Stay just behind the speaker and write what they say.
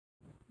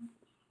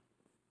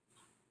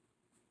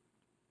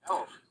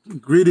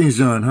Greetings,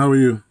 John. How are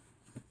you?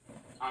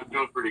 I'm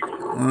doing pretty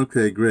good.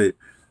 Okay, great.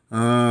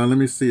 Let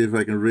me see if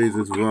I can raise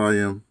this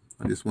volume.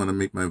 I just want to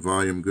make my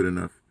volume good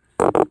enough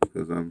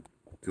because I'm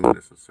doing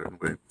this a certain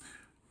way.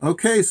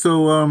 Okay,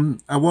 so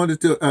I wanted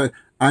to.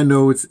 I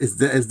know it's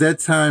that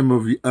time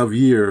of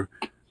year.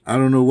 I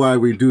don't know why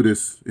we do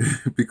this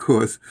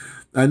because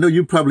I know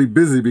you're probably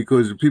busy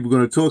because people are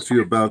going to talk to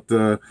you about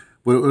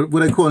what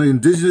they call it,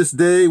 Indigenous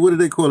Day. What do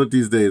they call it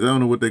these days? I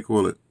don't know what they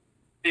call it.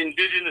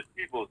 Indigenous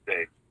Peoples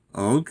Day.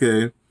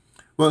 Okay.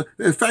 Well,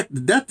 in fact,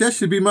 that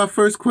should be my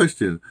first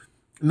question.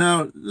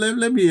 Now,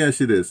 let me ask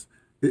you this.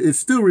 It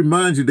still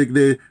reminds you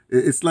that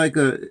it's like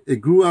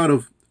it grew out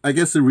of, I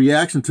guess, a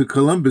reaction to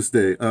Columbus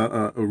Day,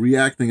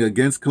 reacting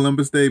against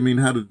Columbus Day. I mean,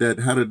 how did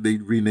they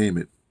rename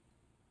it?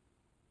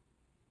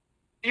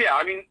 Yeah,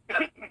 I mean,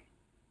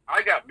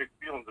 I got mixed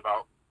feelings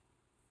about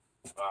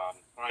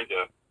trying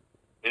to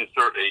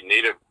insert a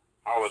native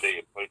holiday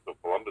in place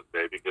of Columbus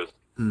Day because it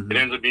Hmm.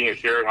 ends up being a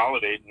shared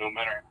holiday no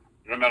matter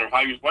how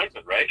you slice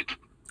it, right?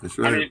 That's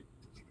I right. mean,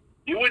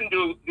 you wouldn't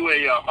do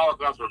a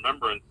Holocaust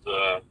Remembrance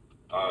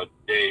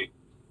Day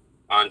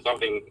on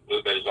something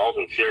that is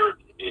also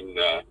shared in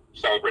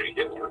celebrating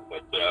Hitler,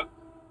 but I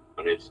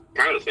mean, it's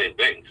kind of the same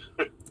thing.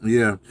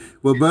 Yeah.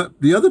 Well, but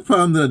the other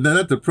problem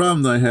not the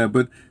problem that I have,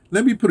 but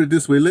let me put it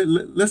this way.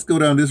 Let's go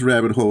down this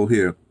rabbit hole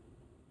here.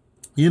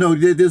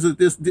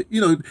 There's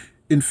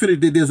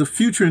infinity. There's a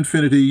future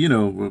infinity.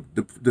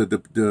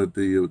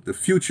 The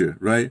future,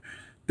 right?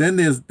 Then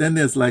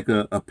there's like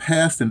a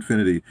past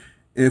infinity.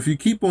 If you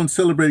keep on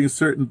celebrating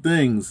certain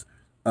things,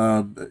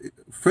 um,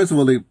 first of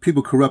all,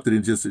 people corrupt it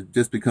and it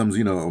just becomes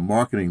a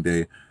marketing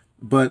day.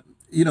 But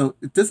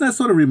doesn't that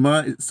sort of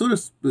remind? It sort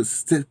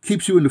of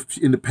keeps you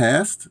in the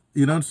past.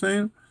 You know what I'm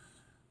saying?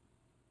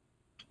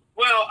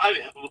 Well,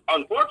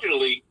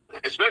 unfortunately,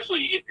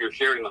 especially if you're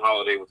sharing the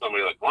holiday with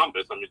somebody like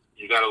Columbus, I mean,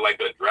 you got to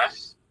like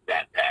address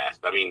that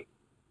past. I mean,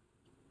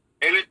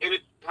 and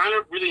it's kind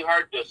of really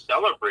hard to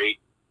celebrate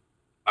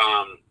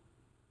um,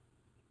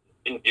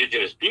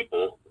 indigenous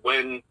people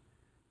when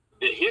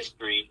the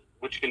history,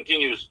 which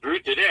continues through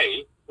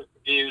today,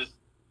 is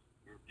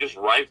just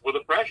rife with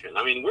oppression.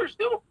 I mean, we're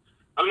still.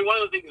 I mean,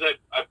 one of the things that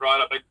I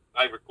brought up,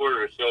 I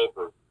recorded a show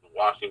for the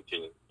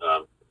Washington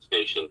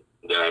station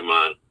that I'm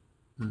on.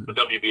 The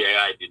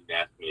WBAI didn't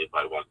ask me if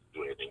I wanted to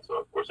do anything, so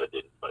of course I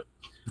didn't.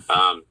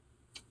 Um,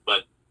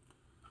 but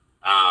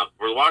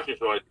for the Washington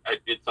show, I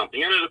did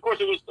something, and of course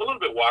it was a little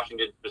bit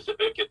Washington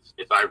specific.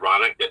 It's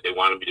ironic that they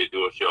wanted me to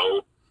do a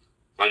show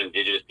on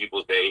Indigenous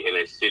Peoples Day in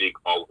a city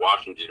called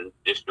Washington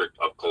District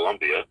of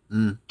Columbia.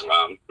 Mm.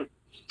 Um,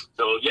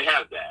 so you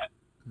have that,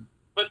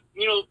 but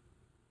you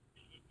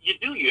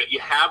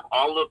have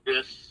all of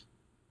this,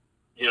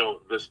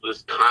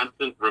 this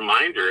constant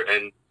reminder,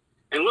 and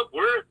look,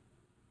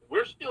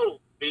 we're still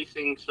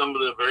facing some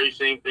of the very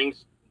same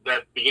things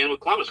that began with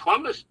Columbus.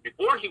 Columbus,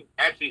 before he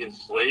actually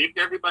enslaved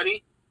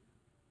everybody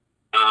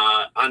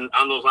on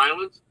those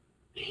islands,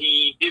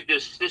 he did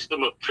this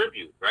system of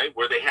tribute, right,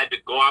 where they had to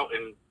go out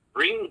and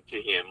bring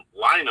to him,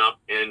 line up,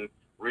 and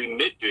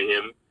remit to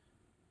him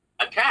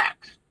a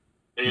tax,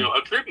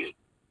 a tribute.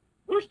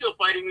 We're still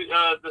fighting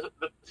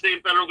the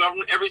same federal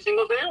government every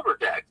single day over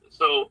taxes.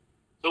 So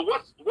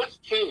what's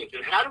changed,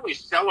 and how do we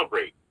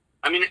celebrate?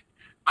 I mean,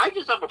 I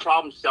just have a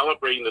problem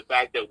celebrating the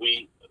fact that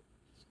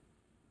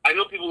I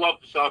know people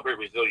love to celebrate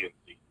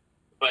resiliency,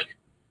 but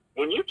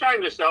when you're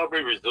trying to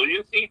celebrate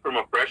resiliency from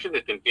oppression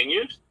that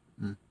continues,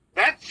 Mm.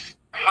 that's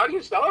how do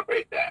you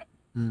celebrate that?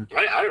 Mm.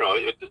 I don't know.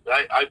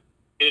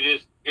 It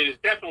is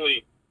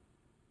definitely.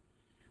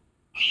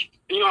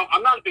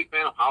 I'm not a big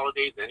fan of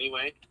holidays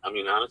anyway. I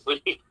mean,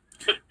 honestly.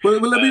 Well,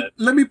 let me uh,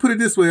 let me put it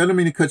this way. I don't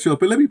mean to cut you off,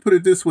 but let me put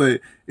it this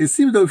way. It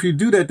seems though if you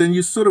do that, then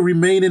you sort of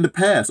remain in the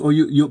past, or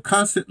you're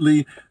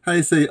constantly, how do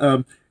you say,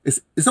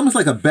 it's almost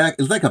like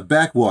it's like a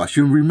backwash.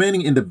 You're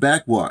remaining in the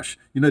backwash.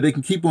 They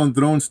can keep on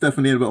throwing stuff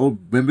in there. But, oh,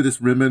 remember this,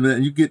 remember that,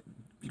 and you get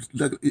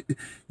like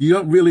you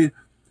don't really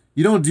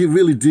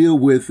really deal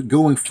with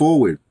going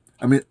forward.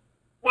 I mean,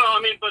 well,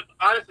 I mean, but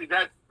honestly,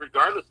 that's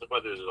regardless of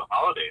whether it's a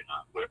holiday or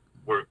not.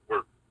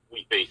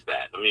 We face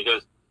that. I mean,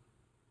 because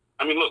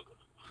look,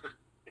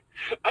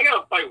 I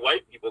gotta fight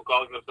white people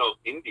calling themselves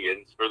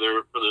Indians for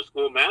their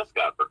school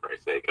mascot. For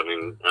Christ's sake,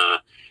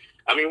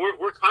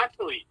 we're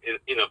constantly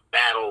in a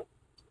battle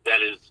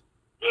that is,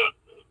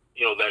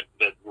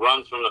 that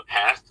runs from the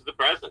past to the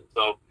present.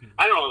 So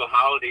I don't know if the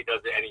holiday does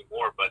it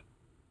anymore, but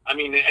I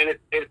mean, and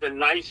it's a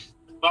nice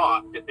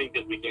thought to think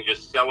that we can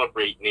just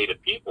celebrate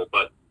Native people,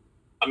 but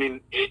I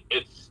mean,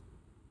 it's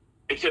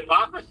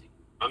hypocrisy.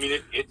 I mean,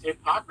 it's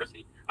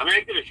hypocrisy. I mean,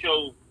 I did a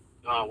show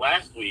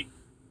last week.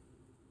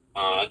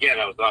 Again,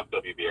 I was off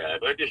WBI,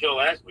 but I did a show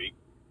last week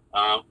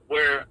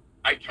where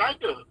I tried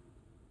to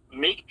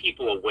make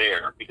people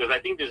aware because I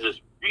think there's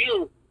this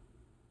real,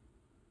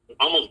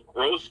 almost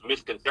gross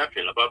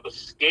misconception about the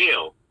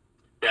scale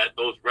that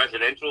those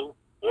residential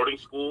boarding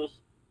schools,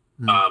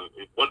 mm,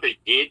 what they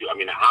did. I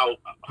mean,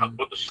 mm,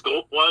 what the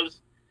scope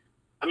was.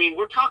 I mean,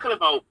 we're talking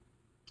about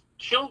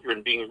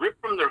children being ripped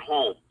from their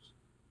homes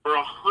for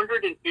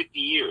 150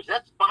 years.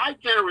 That's 5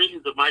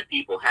 generations of my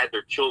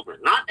children,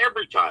 not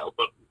every child,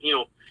 but, you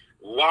know,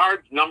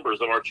 large numbers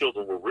of our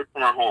children were ripped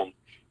from our homes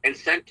and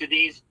sent to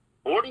these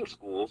boarding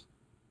schools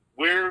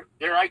where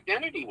their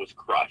identity was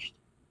crushed.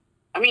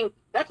 I mean,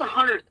 that's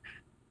 100.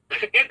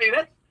 Anthony,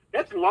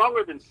 that's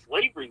longer than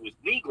slavery was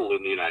legal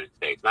in the United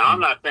States. Now, I'm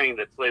not saying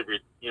that slavery,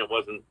 you know,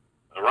 wasn't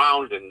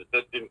around and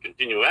that didn't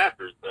continue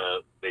after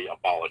they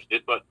abolished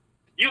it, but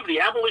you have the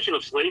abolition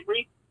of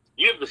slavery,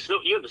 you have the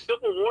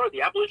Civil War,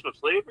 the abolition of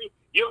slavery,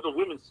 you have the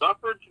women's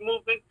suffrage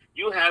movement,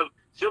 you have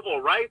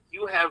civil rights,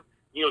 you have,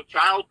 you know,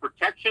 child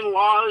protection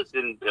laws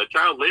and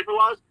child labor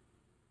laws,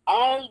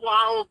 all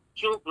while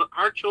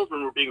our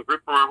children were being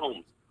ripped from our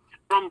homes.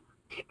 From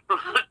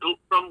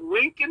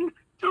Lincoln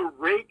to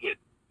Reagan.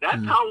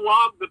 That's how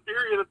long the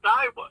period of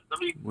time was. I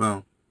mean,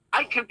 wow.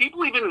 Can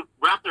people even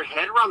wrap their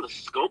head around the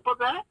scope of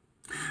that?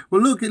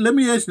 Well, look, let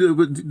me ask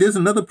you, there's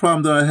another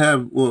problem that I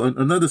have, or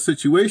another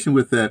situation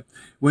with that.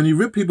 When you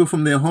rip people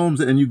from their homes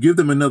and you give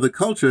them another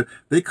culture,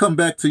 they come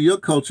back to your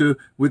culture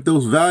with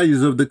those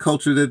values of the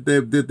culture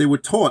that they were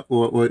taught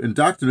or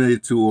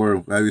indoctrinated to,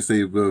 or I would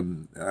say, I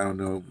don't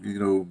know,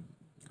 you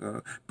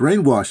know,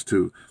 brainwashed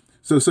to.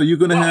 So you're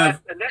going to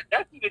have...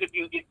 That's even if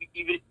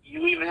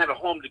you even have a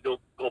home to go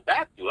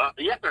back to.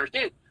 You have to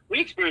understand, we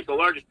experienced the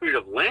largest period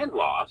of land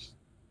loss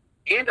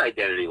and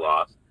identity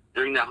loss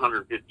during that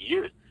 150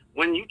 years.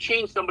 When you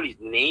change somebody's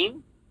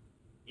name,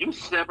 you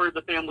sever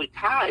the family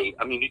tie.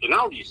 I mean,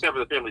 not only do you sever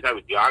the family tie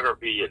with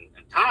geography and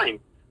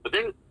time, but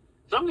then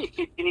some of these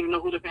kids didn't even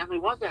know who the family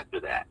was after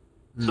that.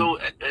 So,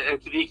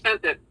 and to the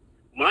extent that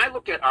when I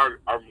look at our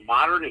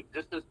modern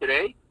existence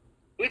today,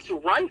 it's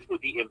rife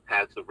with the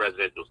impacts of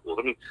residential schools.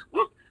 I mean,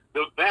 look,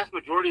 the vast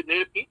majority of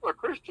Native people are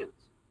Christians.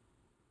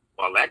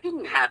 Well, that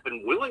didn't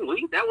happen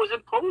willingly. That was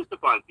imposed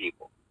upon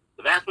people.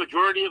 The vast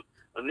majority of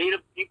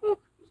Native people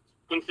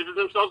consider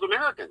themselves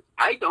Americans.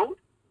 I don't,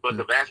 but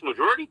the vast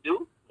majority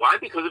do. Why?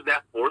 Because of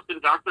that forced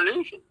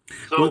indoctrination.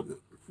 So,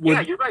 yeah,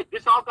 you're right.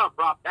 This all got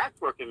brought back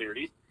to our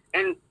communities.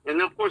 And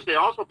then, of course, they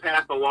also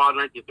passed a law in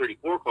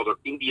 1934 called the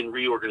Indian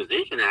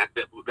Reorganization Act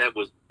that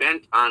was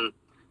bent on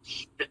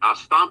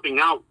stomping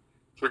out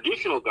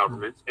traditional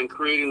governments and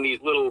creating these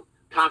little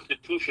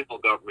constitutional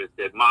governments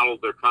that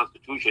modeled their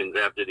constitutions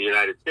after the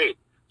United States.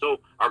 So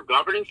our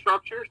governing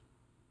structures,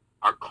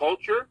 our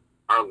culture,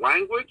 our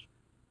language,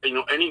 you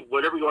know,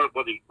 whatever you want,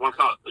 whether you want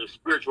to call it the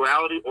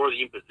spirituality or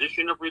the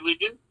imposition of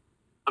religion,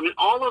 I mean,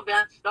 all of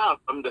that stuff,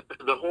 I mean,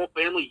 the whole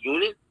family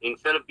unit,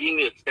 instead of being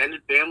the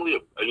extended family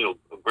of, you know,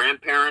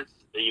 grandparents,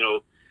 you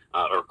know,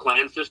 or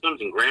clan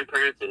systems and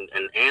grandparents and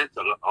aunts,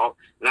 and all,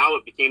 now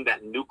it became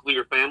that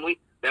nuclear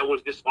family that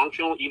was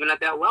dysfunctional even at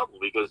that level,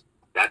 because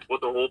that's what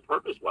the whole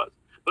purpose was.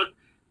 But,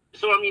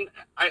 so, I mean,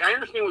 I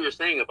understand what you're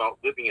saying about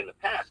living in the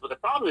past, but the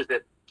problem is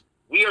that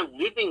we are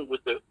living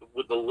with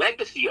the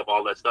legacy of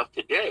all that stuff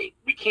today.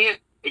 We can't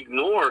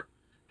ignore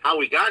how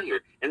we got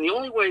here. And the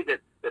only way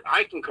that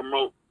I can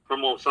promote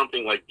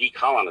something like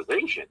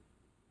decolonization,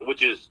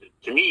 which is,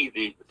 to me,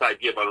 this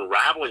idea of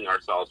unraveling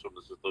ourselves from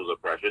the system of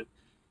oppression,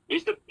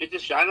 is to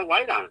shine a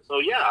light on it. So,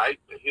 yeah,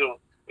 you know,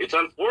 it's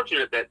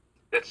unfortunate that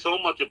so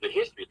much of the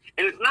history,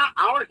 and it's not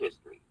our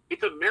history,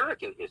 it's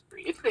American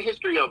history. It's the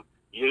history of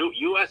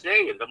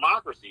USA and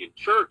democracy and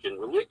church and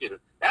religion.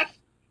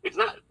 It's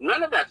not,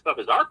 none of that stuff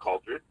is our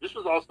culture. This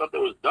was all stuff that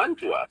was done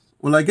to us.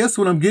 Well, I guess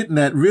what I'm getting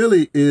at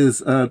really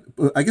is, I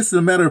guess it's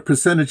a matter of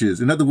percentages.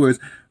 In other words,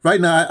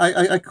 right now,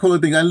 I call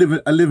it thing. I live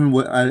in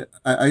what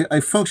I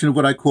function in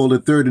what I call the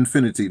third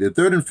infinity. The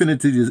third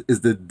infinity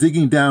is the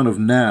digging down of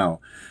now.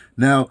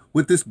 Now,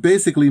 what this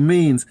basically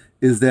means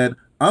is that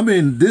I'm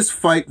in this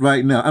fight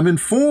right now. I'm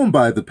informed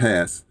by the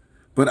past,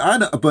 but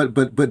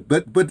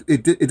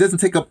it doesn't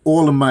take up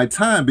all of my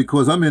time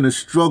because I'm in a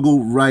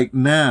struggle right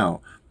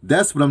now.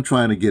 That's what I'm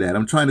trying to get at.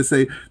 I'm trying to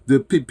say the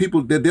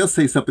people that they'll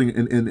say something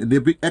and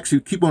they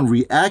actually keep on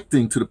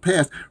reacting to the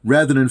past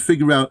rather than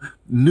figure out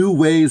new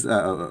ways.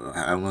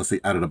 I don't want to say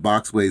out of the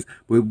box ways,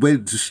 but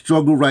ways to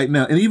struggle right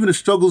now. And even the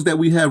struggles that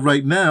we have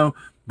right now,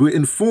 we're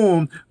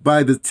informed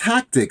by the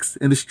tactics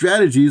and the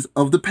strategies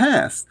of the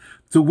past.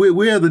 So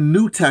where are the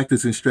new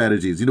tactics and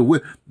strategies? You know,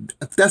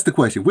 that's the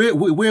question.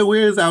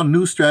 Where is our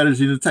new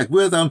strategy and attack?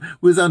 Where's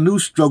our new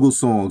struggle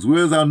songs?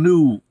 Where's our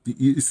new?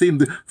 You see,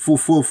 for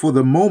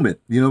the moment,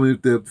 you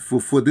know,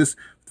 for this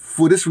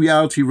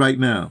reality right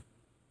now.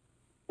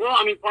 Well,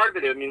 I mean, part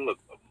of it. I mean, look,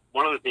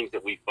 one of the things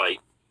that we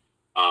fight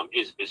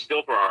is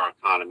still for our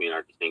autonomy and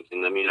our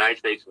distinction. I mean, the United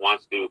States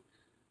wants to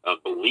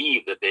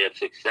believe that they have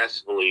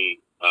successfully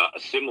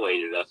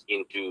assimilated us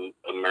into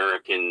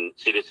American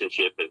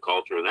citizenship and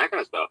culture and that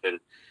kind of stuff.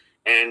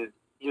 And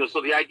you know,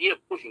 so the idea of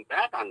pushing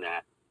back on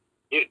that,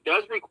 it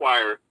does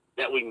require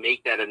that we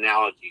make that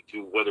analogy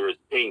to whether it's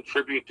paying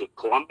tribute to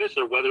Columbus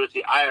or whether it's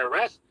the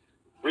IRS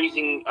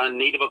freezing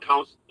Native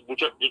accounts,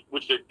 which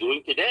they're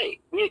doing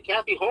today. We had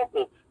Kathy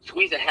Hochul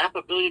squeeze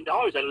 $500 million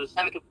out of the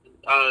Seneca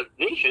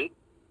Nation,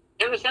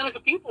 and the Seneca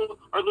people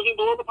are living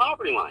below the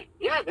poverty line.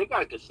 Yeah, they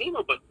got a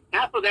casino, but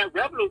half of that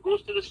revenue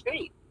goes to the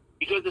state,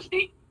 because the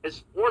state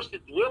has forced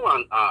its will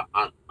on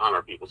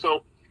our people.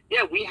 So,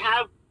 yeah, we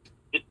have,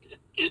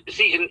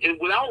 see, and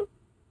without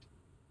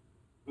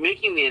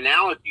making the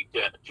analogy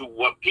to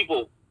what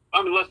people,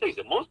 I mean, let's face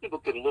it, most people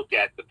can look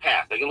at the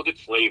past. They can look at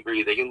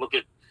slavery, they can look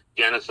at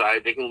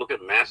genocide, they can look at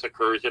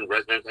massacres and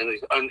residents,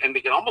 and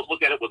they can almost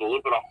look at it with a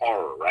little bit of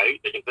horror, right?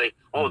 They can say,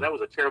 oh, that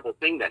was a terrible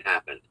thing that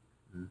happened.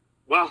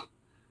 Well,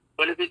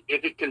 but if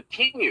it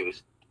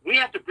continues, we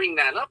have to bring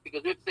that up,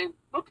 because it's saying,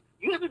 look,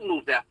 you haven't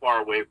moved that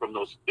far away from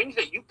those things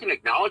that you can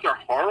acknowledge are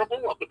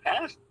horrible of the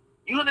past.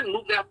 You haven't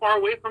moved that far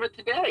away from it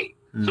today.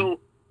 So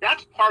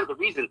that's part of the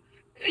reason,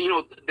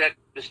 that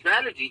the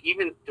strategy,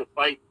 even to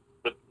fight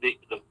the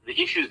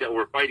issues that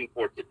we're fighting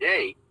for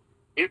today,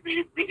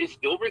 it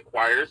still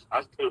requires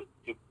us to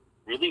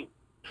really,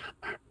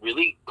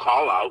 really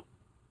call out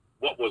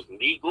what was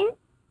legal,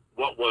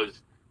 what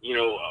was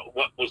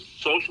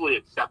socially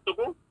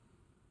acceptable.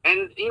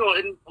 And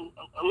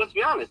let's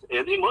be honest,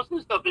 Anthony, most of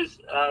the stuff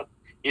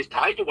is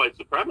tied to white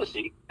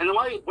supremacy, and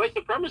the white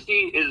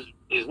supremacy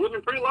is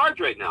living pretty large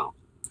right now.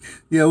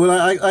 Yeah, well,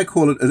 I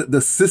call it the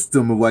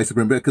system of white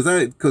supremacy, because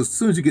as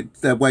soon as you get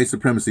that white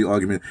supremacy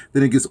argument,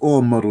 then it gets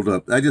all muddled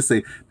up. I just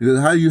say,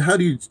 how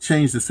do you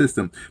change the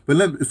system? But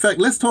in fact,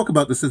 let's talk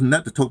about the system,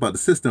 not to talk about the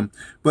system,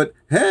 but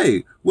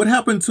hey, what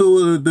happened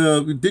to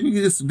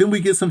didn't we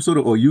get some sort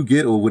of, or you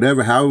get, or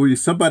whatever, however,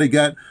 somebody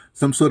got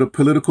some sort of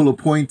political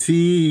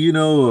appointee,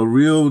 a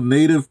real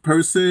native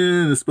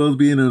person is supposed to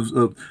be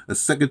in a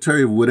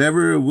secretary of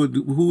whatever.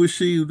 Who is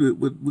she?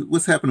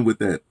 What's happening with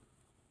that?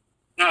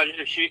 No,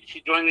 she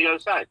joined the other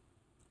side.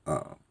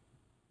 Oh.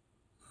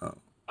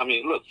 I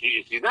mean, look,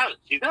 she's not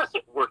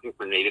working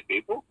for Native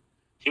people.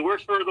 She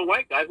works for the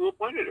white guy who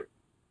appointed her.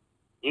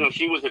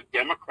 She was a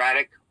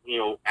Democratic,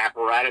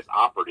 apparatus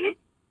operative.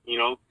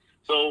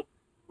 So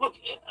look,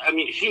 I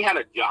mean, she had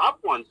a job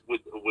once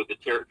with the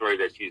territory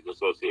that she's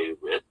associated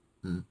with,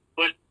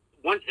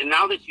 but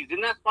now that she's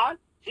in that spot,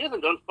 she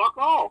hasn't done fuck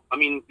all. I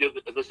mean,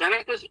 the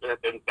Senecas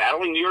have been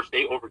battling New York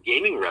State over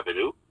gaming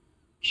revenue.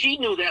 She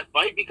knew that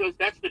fight because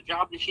that's the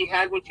job that she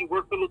had when she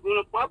worked for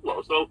Laguna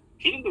Pueblo. So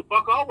she didn't do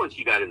fuck all when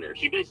she got in there.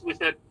 She basically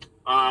said,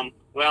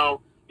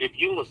 well, if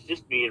you'll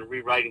assist me in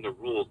rewriting the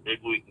rules,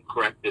 maybe we can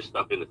correct this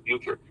stuff in the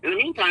future. In the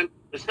meantime,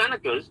 the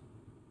Senecas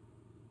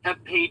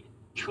have paid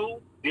 $2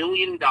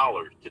 billion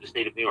to the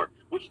state of New York,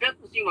 which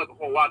doesn't seem like a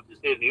whole lot to the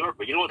state of New York,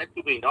 but you know what? That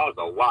 $2 billion is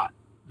a lot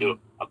to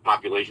a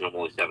population of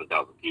only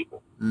 7,000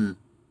 people.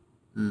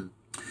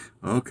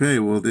 Okay,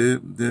 well, there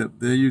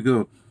you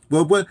go.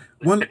 Well,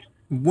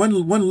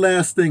 one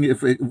last thing,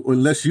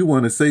 unless you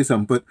want to say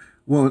something, but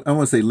I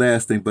want to say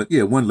last thing, but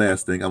yeah, one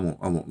last thing. I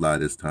won't lie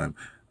this time.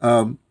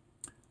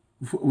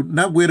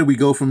 Not where do we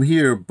go from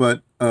here,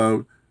 but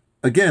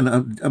again,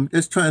 I'm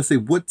just trying to say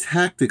what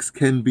tactics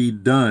can be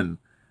done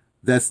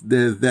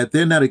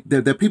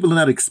that people are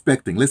not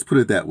expecting. Let's put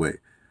it that way,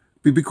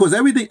 because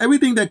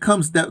everything that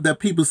comes that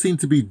people seem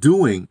to be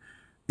doing,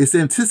 it's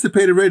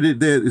anticipated already.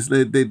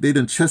 They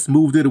done chess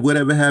moved it or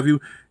whatever have you.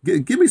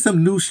 Give me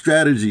some new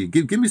strategy.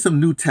 Give me some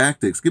new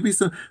tactics. Give me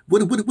some.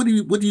 What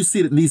do you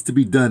see that needs to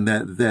be done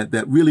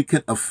that really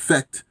can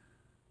affect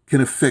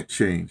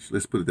change?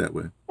 Let's put it that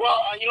way. Well,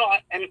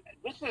 and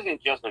this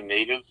isn't just a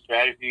native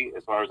strategy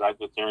as far as I'm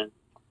concerned.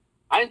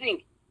 I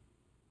think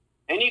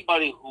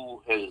anybody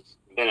who has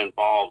been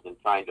involved in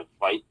trying to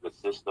fight the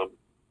system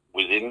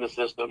within the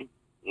system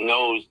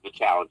knows the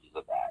challenges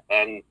of that.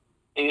 And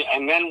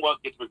then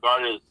what gets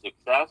regarded as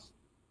success,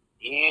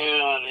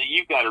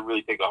 you've got to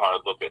really take a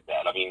hard look at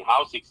that. I mean,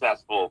 how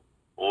successful,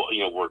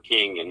 were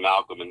King and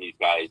Malcolm and these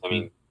guys? I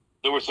mean,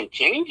 there were some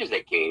changes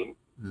that came,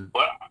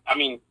 but I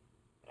mean,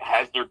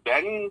 has there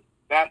been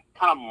that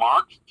kind of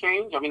marked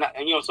change? I mean,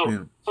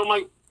 so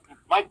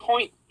my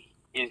point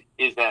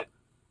is that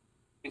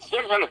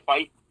instead of trying to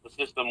fight the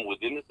system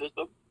within the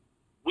system,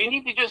 we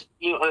need to just,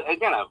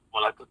 again,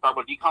 when I talk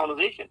about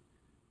decolonization,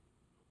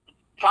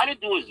 try to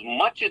do as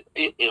much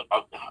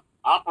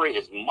operate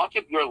as much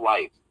of your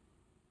life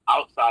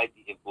outside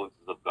the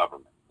influences of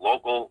government,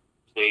 local,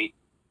 state,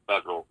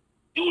 federal.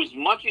 Do as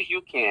much as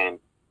you can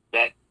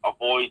that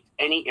avoids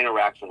any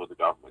interaction with the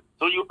government.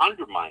 So you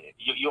undermine it.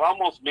 You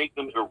almost make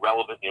them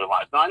irrelevant in your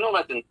lives. Now, I know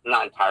that's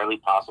not entirely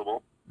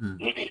possible,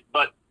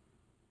 but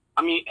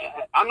I mean,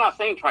 I'm not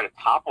saying try to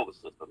topple the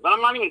system, but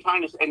I'm not even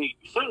trying to, and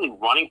certainly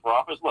running for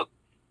office. Look,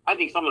 I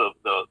think some of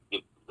the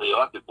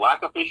elected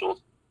black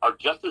officials are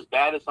just as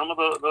bad as some of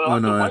the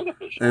white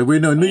officials. And we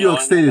know New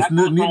York State is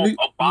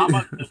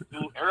Obama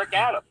to Eric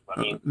Adams.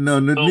 I mean,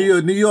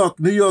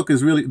 New York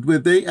is really,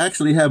 they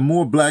actually have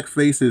more black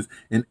faces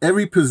in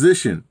every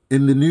position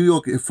in the New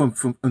York from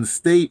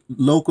state,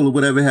 local, or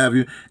whatever have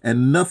you,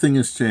 and nothing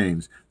has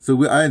changed. So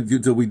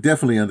we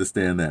definitely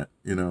understand that.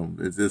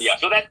 It's just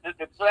So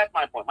that's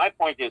my point. My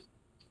point is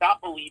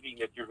stop believing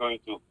that you're going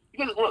to,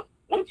 because look,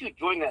 once you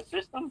join that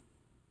system,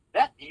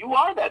 that you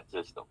are that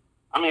system.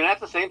 I mean,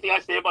 that's the same thing I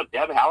say about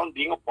Deb Haaland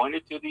being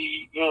appointed to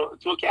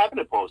to a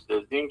cabinet post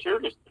as the Interior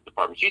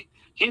Department.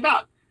 She's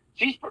not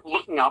she's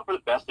looking out for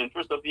the best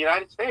interest of the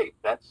United States.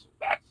 That's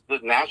the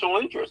national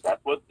interest.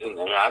 That's what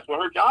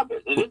her job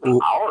is. It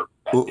isn't our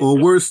best interest.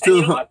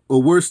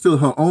 Or worse still,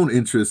 her own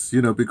interests.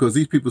 You know, because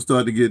these people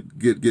start to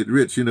get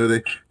rich. You know,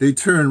 they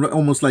turn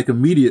almost like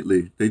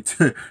immediately. They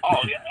turn. Oh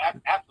yeah,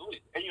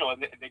 absolutely. And, you know,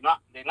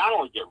 they not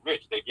only get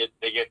rich, they get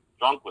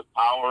drunk with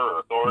power or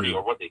authority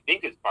or what they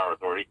think is power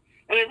authority,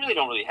 and they really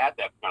don't really have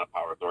that kind of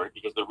power authority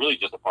because they're really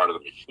just a part of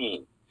the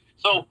machine.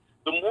 So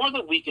the more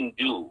that we can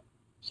do,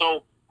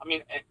 so I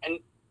mean, and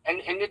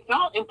it's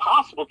not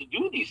impossible to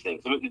do these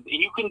things. I mean,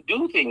 you can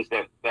do things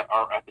that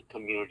are at the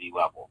community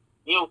level.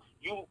 You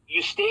know,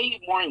 you stay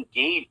more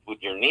engaged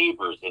with your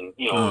neighbors, and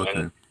you know,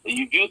 and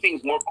you do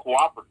things more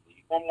cooperatively.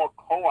 You form more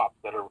co-ops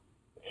that are,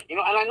 you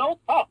know, and I know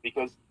it's tough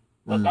because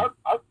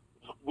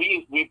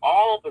we've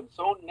all been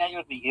so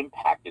negatively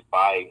impacted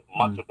by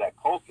much of that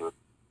culture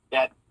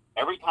that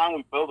every time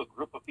we build a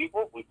group of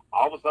people,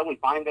 all of a sudden we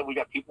find that we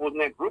got people within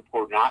that group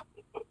who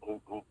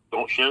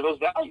don't share those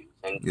values.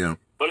 And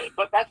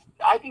but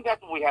I think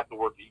that's what we have to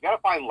work with. You got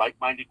to find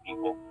like-minded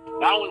people,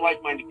 not only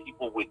like-minded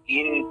people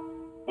within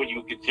what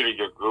you consider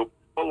your group,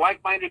 but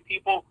like-minded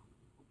people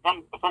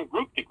from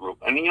group to group.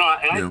 And you know,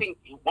 and I think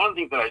one of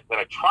the things that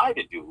I try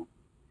to do,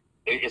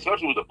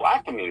 especially with the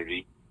Black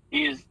community,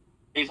 is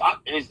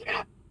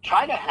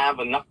try to have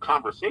enough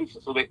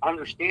conversation so they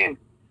understand.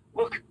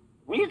 Look,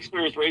 we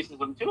experience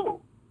racism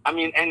too. I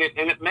mean, and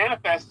it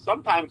manifests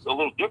sometimes a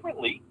little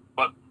differently,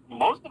 but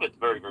most of it's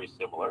very, very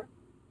similar.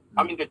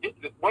 I mean,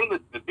 one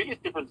of the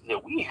biggest differences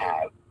that we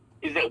have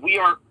is that we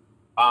are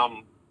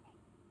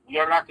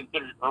not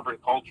considered urban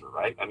culture,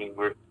 right? I mean,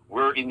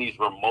 we're in these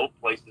remote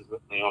places,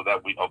 you know,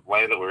 of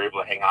land that we're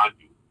able to hang on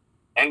to,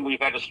 and we've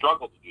had to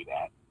struggle to do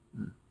that.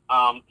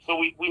 So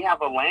we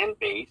have a land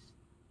base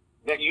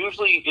that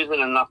usually isn't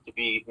enough to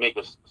make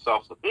us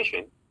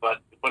self-sufficient,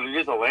 but it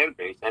is a land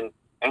base, and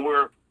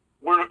we're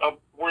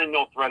in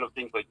no threat of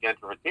things like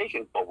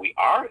gentrification, but we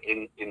are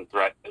in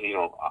threat, you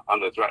know,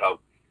 under the threat of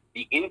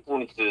the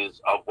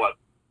influences of what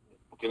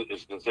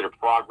is considered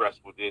progress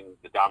within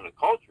the dominant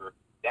culture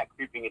that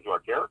creeping into our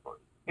territory.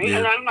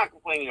 And I'm not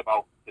complaining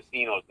about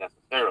casinos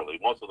necessarily.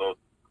 Most of those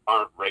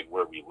aren't right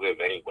where we live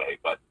anyway.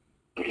 But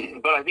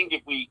I think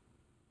if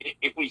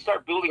we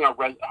start building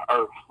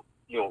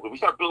if we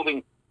start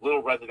building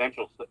little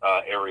residential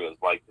areas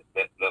like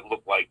that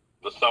look like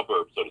the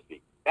suburbs, so to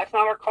speak, that's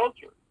not our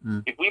culture.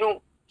 If we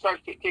don't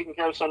start taking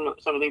care of some of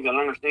the things and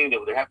understanding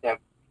that they have to have,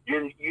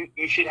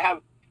 you should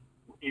have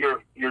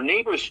your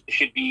neighbors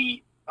should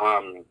be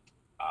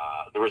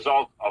the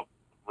result of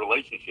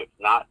relationships,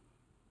 not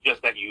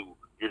just that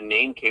your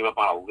name came up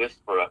on a list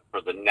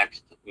for the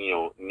next, you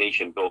know,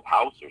 nation built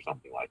house or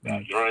something like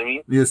that. You know what I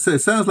mean? Yes, it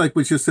sounds like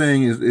what you're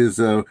saying is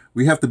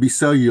we have to be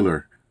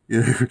cellular. We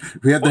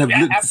have to have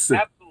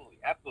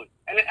absolutely.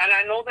 And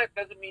I know that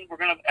doesn't mean we're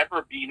going to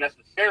ever be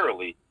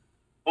necessarily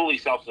fully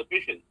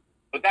self-sufficient,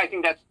 but I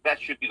think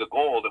that should be the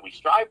goal that we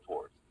strive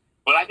towards.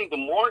 But I think the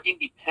more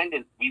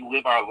independent we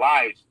live our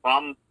lives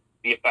from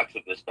the effects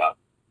of this stuff,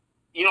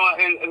 you know,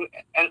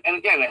 and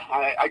again,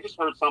 I just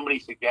heard somebody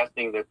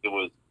suggesting that there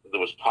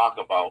was talk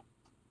about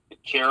the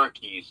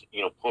Cherokees,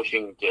 you know,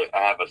 pushing to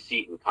have a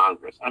seat in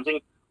Congress. I'm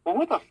thinking, well,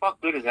 what the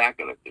fuck good is that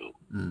going to do?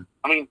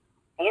 I mean,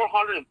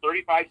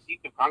 435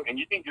 seats of Congress, and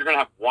you think you're going to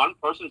have one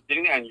person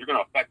sitting there and you're going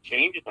to affect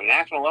change at the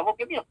national level?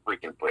 Give me a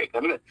freaking break.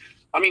 I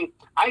mean,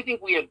 I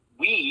think we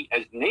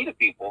as Native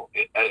people,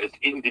 as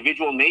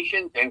individual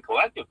nations and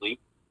collectively,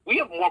 we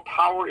have more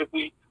power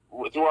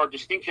through our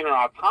distinction or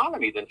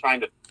autonomy than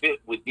trying to fit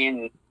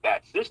within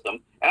that system.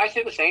 And I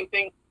say the same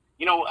thing.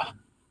 You know,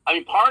 I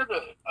mean,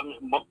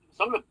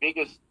 some of the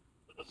biggest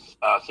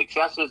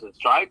successes and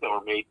strides that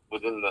were made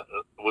within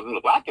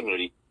the Black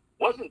community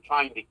wasn't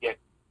trying to get.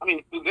 I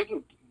mean, they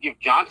can give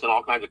Johnson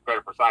all kinds of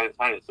credit for signing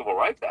the Civil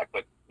Rights Act,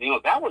 but you know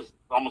that was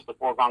almost a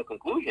foregone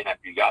conclusion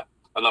after you got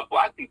enough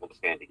Black people to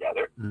stand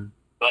together.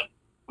 But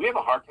we have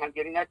a hard time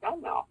getting that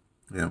done now.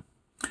 Yeah.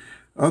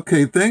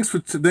 Okay, thanks for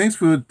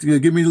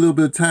giving me a little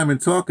bit of time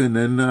and talking.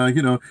 And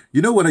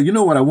you know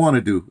what I want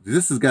to do.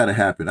 This has got to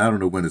happen. I don't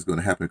know when it's going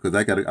to happen because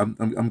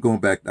I'm going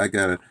back.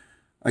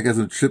 I got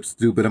some trips to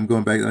do, but I'm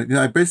going back. You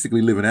know, I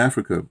basically live in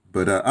Africa,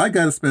 but I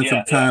got to spend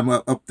some time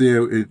up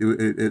there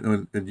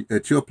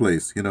at your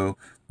place. You know,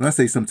 when I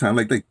say some time,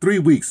 like 3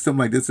 weeks, something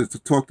like this, is to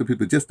talk to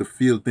people, just to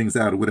feel things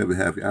out or whatever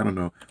have you. I don't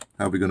know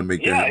how we're going to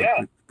make that.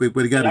 Yeah. But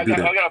you got to do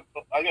that.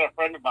 I got a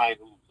friend of mine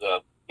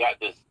who's got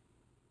this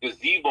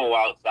gazebo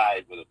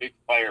outside with a big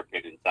fire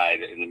pit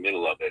inside in the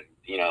middle of it.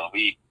 You know,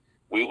 we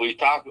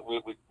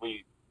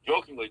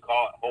jokingly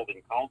call it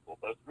holding council,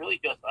 but it's really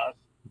just us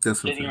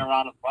sitting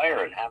around a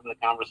fire and having a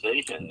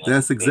conversation.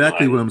 That's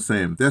exactly what I'm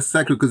saying. That's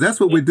exactly, because that's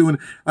what we're doing.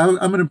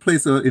 I'm in a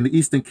place in the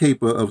Eastern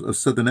Cape of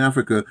Southern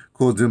Africa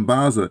called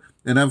Zimbaza,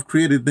 and I've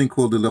created a thing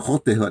called the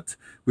Lehote Hut,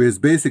 where it's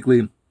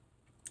basically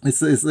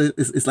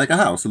it's like a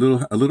house, a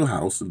little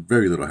house, a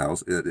very little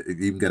house. It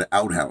even got an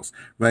outhouse,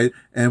 right?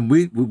 And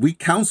we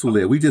counsel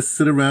there. We just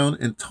sit around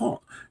and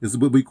talk. It's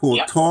what we call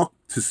talk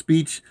to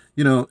speech,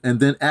 you know, and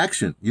then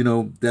action. You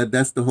know,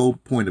 that's the whole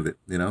point of it.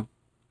 You know.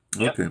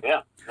 Okay.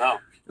 Yeah. No.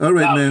 All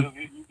right, No, man.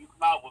 you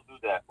come out, we'll do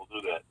that. We'll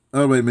do that.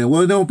 All right, man.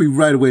 Well, it won't be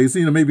right away. So,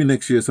 maybe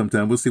next year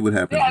sometime. We'll see what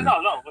happens, Yeah, man.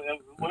 no,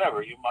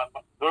 whatever. My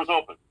door's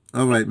open.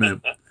 All right,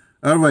 man.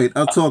 All right.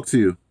 I'll talk to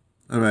you.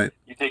 All right.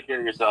 You take care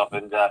of yourself,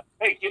 and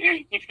hey,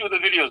 keep shooting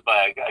the videos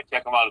by. I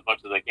check them out as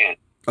much as I can.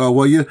 Oh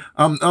well, yeah,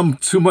 I'm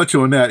too much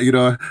on that.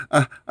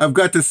 I've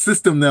got this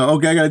system now.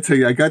 Okay, I gotta tell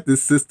you, I got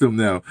this system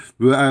now.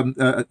 Well,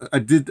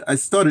 I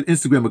started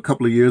Instagram a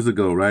couple of years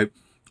ago, right?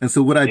 And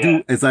so what I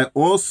do is I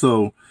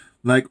also,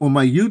 like on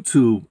my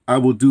YouTube, I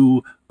will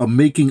do a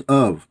making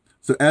of.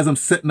 So as I'm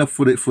setting up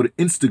for the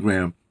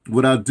Instagram,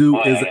 what I'll do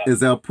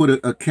is I'll put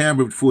a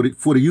camera for the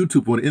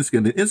YouTube on the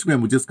Instagram. The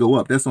Instagram will just go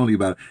up. That's only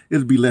about,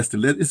 it'll be less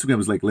than,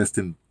 Instagram is like less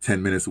than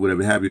 10 minutes or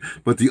whatever have you.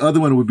 But the other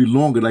one would be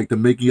longer, like the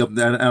making up,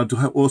 and I'll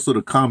do also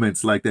the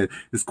comments like that.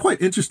 It's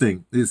quite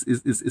interesting.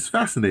 It's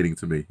fascinating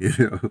to me.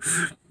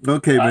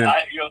 Okay, man.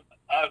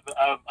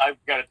 I've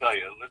got to tell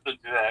you, listen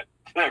to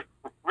that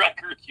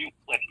record you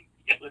played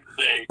the other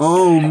day.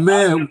 Oh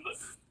man,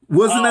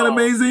 wasn't that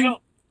amazing?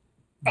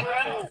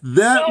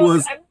 That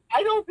was.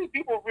 I don't think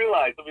people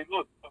realize. I mean,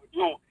 look,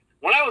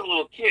 when I was a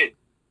little kid,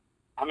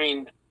 I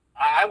mean,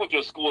 I went to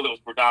a school that was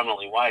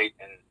predominantly white,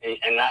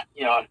 and that,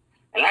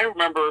 and I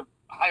remember,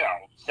 I don't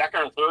know,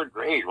 second or third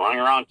grade, running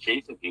around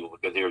chasing people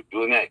because they were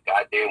doing that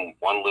goddamn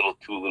 1 little,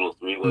 2 little,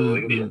 3 little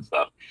Indian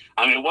stuff.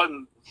 I mean, it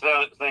wasn't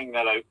saying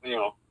that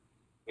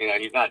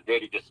he's not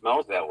dead, he just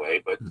smells that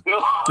way, but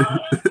still.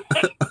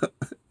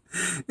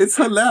 It's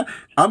hilarious.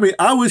 I mean,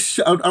 I won't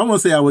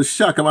say I was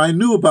shocked. I mean, I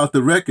knew about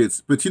the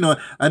records, but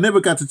I never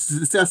got to.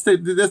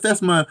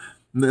 That's my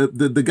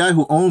the guy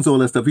who owns all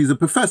that stuff. He's a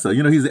professor.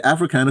 He's an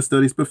Africana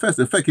Studies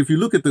professor. In fact, if you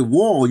look at the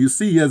wall, you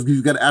see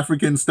he's got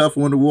African stuff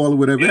on the wall or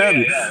whatever have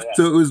you.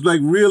 So it was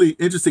like really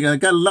interesting. I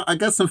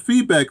got some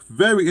feedback,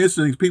 very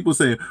interesting. People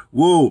saying,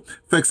 "Whoa!"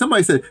 In fact,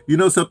 somebody said, "You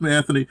know something,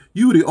 Anthony?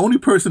 You were the only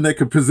person that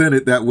could present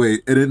it that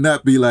way, and it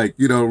not be like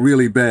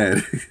really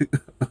bad."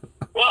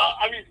 Well,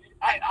 I mean.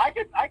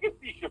 I could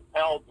see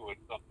Chappelle doing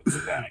something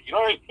with that. You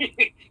know what I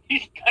mean?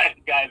 He's kind of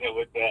the guy that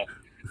would,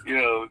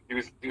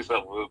 do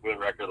something with a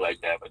record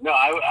like that. But no,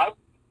 I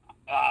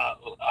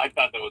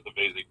thought that was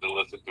amazing to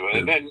listen to it.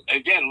 And then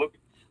again,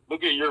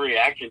 look at your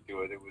reaction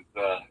to it. It was,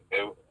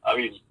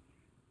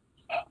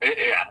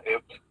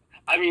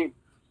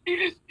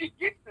 it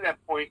gets to that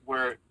point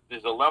where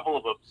there's a level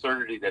of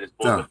absurdity that is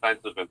both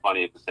offensive and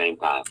funny at the same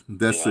time.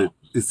 That's it.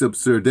 It's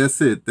absurd. That's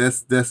it.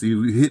 That's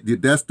you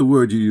hit. That's the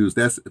word you use.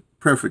 That's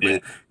perfectly. Yeah.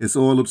 It's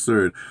all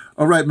absurd.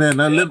 All right, man.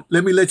 Now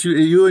let me let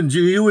you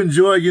enjoy.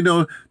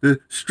 The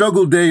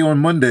struggle day on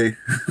Monday.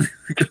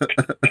 All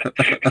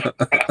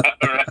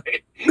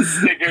right.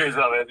 Take care of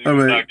yourself, Anthony. All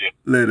right.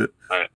 Later. All right.